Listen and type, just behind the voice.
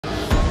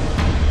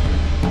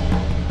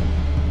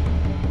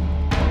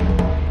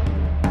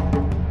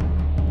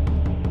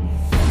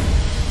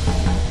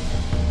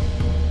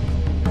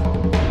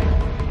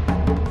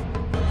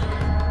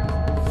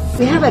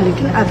We have a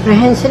little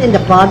apprehension in the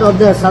part of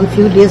the some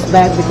few days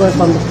back because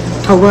from the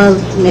Thawal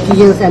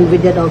netizens and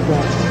with that of the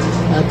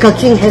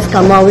Kachui has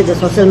come out with the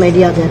social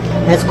media that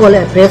has called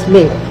a press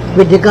meet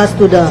with regards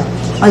to the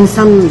on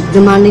some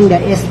demanding the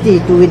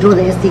ST to withdraw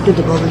the ST to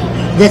the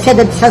government. They said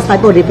that such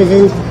type of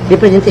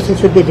representation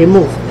should be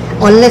removed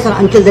unless or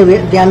until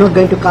they are not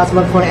going to cast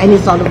vote for any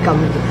sort of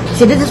community.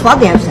 See, this is what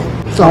they have said.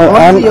 So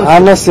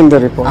I'm not seeing the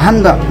report.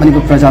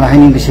 Manipur Prajala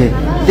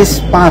this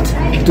path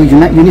to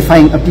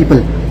unifying a people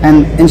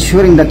and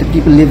ensuring that the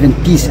people live in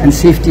peace and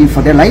safety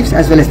for their lives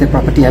as well as their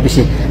property. Other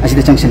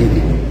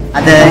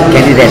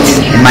candidates,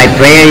 my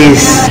prayer is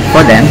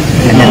for them,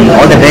 and then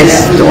all the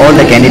best to all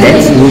the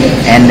candidates,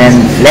 and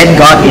then let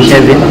God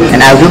intervene,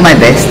 and I'll do my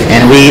best,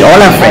 and we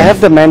all are friends. I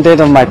have the mandate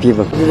of my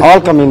people,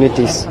 all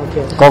communities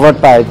covered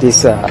by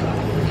this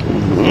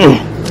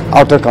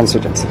outer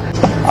constituency.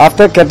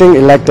 After getting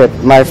elected,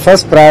 my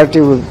first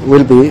priority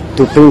will be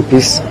to bring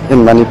peace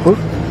in Manipur,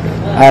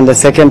 and the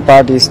second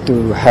part is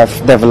to have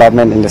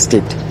development in the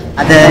state.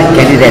 Other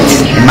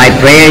candidates, my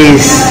prayer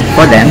is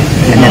for them,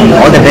 and then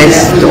all the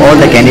best to all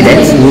the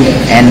candidates,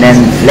 and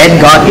then let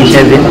God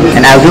intervene,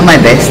 and I'll do my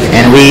best,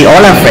 and we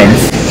all are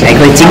friends. Love,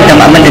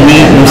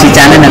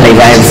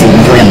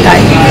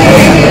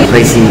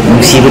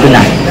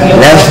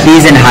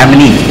 peace and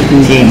harmony.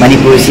 See,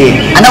 Manipur see,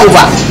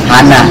 Anauba,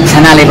 Hana,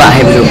 Sanaleba,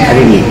 Hebrew,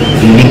 Adi,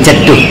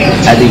 Ninchattu,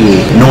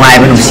 Adi, no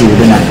Ivan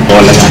Sibuna,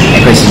 all of that.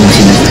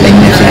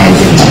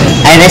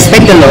 I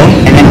respect the law,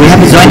 and then we have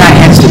to join our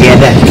hands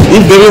together.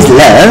 If there is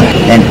love,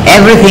 then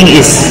everything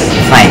is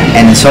fine,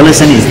 and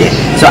solution is there.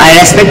 So I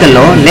respect the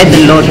law, let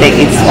the law take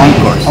its own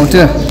course.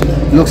 Outer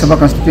Loksabha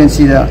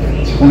constituency, the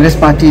Congress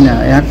party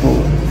na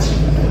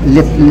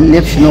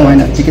left no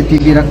and ticket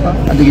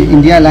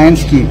India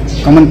Alliance ki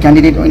common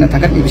candidate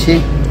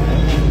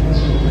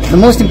the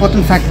most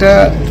important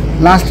factor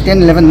last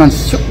 10-11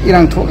 months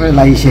irang thok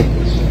lai she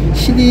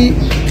shidi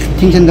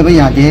thingjan da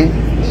ya de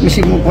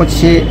misi mo pot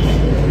she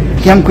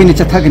kyam kuini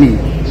chathagni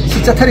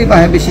si chathari ba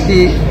ha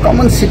shidi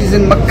common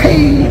citizen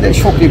makai the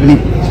shok ni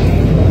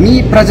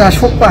mi praja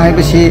shok pa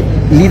ha she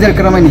leader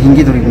karamai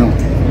hingi dorigno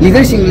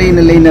leader sing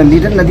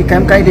leader nadi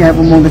kam kai de have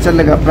mo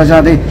chalaga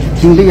praja de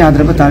hingi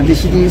yadraba tar de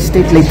shidi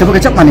state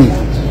leitaba chap mani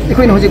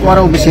ekoi no hojik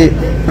wara obse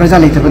praja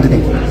leitaba de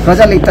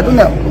praja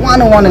leitaduna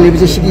wana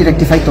lebje shidi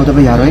rectify to da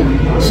yaroi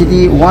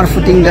shidi war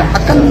footing da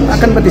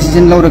akan ba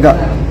decision lauraga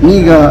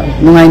mi ga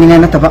nungai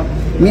ningai na taba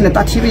mi na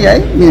tathi bi yai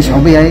mi na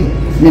shau bi yai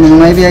mi na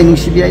nungai bi yai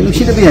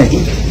nusi da bi yai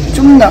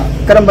chumna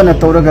karamba na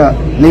toraga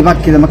lebak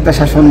ki da makta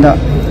shashonda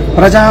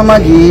praja ma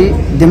gi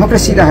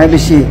democracy da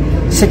haibeshi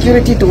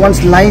security to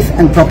one's life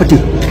and property.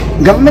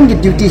 Government ki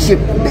duty is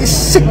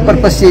basic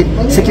purpose is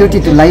security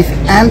to life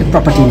and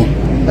property ni.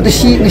 But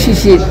she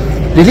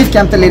relief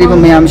camp tale riba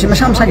mayam she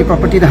masam sa ki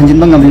property da hanjin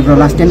bangam riba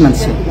last 10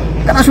 months se.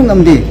 Kana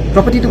sungam de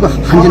property to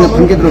hanjin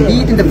phunge dro be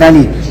it in the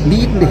valley,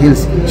 be it in the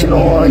hills. She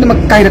no in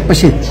makai rak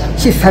pashe.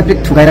 She fabric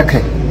thugai rakhe.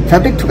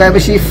 Fabric thugai be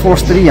she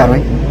force tari yaroi.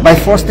 By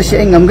force the she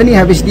ngamgani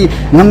have she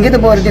ngamge the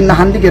bor din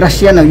nahandi ki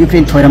Russia na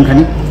Ukraine thoiram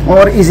khani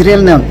or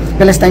Israel na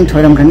Palestine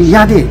thoiram khani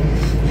yade.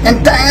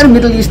 Entire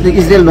Middle East, the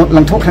Israel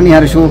Langtokrani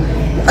Harisho,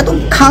 I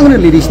don't count the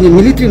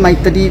military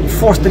might the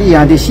force 3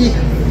 yard. She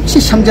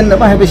Shamjan the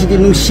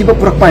Bahabishi, Shiba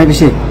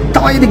Purpabishi,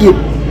 Tawaidi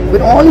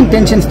with all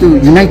intentions to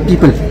unite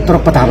people,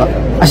 Toropatava,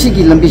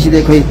 Ashiki Lambishi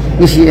de Koi,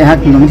 Nishi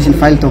had nomination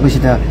file to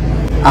Bishita,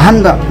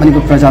 Ahanda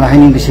Manipur Prajala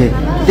Hainin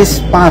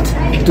this path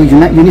to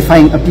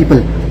unifying a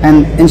people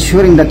and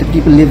ensuring that the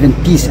people live in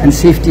peace and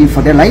safety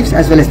for their lives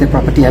as well as their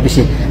property.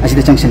 Abishi, as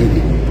the junction.